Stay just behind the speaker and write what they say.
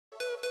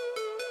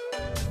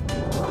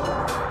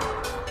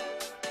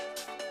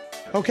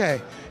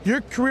Okay, your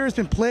career has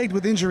been plagued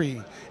with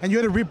injury, and you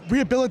had to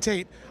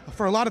rehabilitate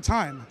for a lot of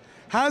time.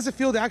 How does it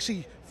feel to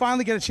actually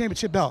finally get a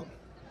championship belt?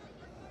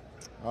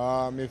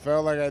 It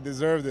felt like I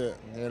deserved it.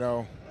 You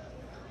know,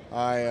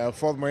 I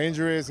fought my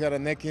injuries, got a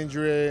neck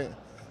injury,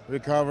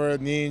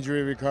 recovered, knee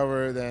injury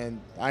recovered, and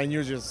I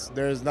knew just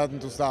there's nothing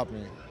to stop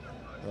me.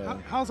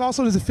 How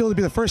also does it feel to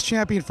be the first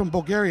champion from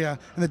Bulgaria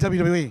in the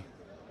WWE?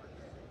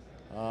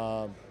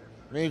 I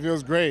mean, it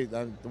feels great.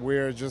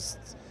 We're just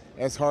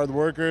as hard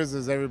workers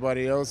as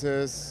everybody else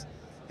is,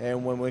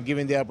 and when we're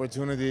given the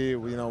opportunity,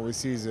 we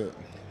seize it.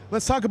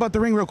 Let's talk about the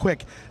ring real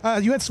quick.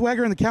 You had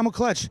Swagger in the camel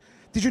clutch.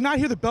 Did you not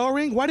hear the bell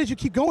ring? Why did you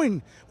keep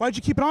going? Why did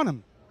you keep it on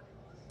him?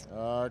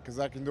 Because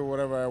I can do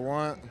whatever I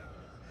want.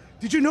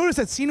 Did you notice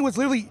that Cena was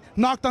literally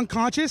knocked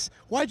unconscious?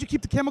 Why did you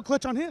keep the camel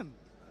clutch on him?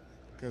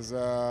 Because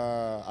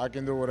I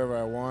can do whatever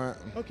I want.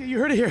 Okay, you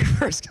heard it here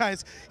first,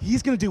 guys.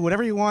 He's going to do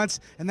whatever he wants,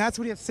 and that's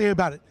what he has to say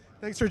about it.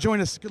 Thanks for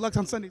joining us. Good luck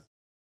on Sundays.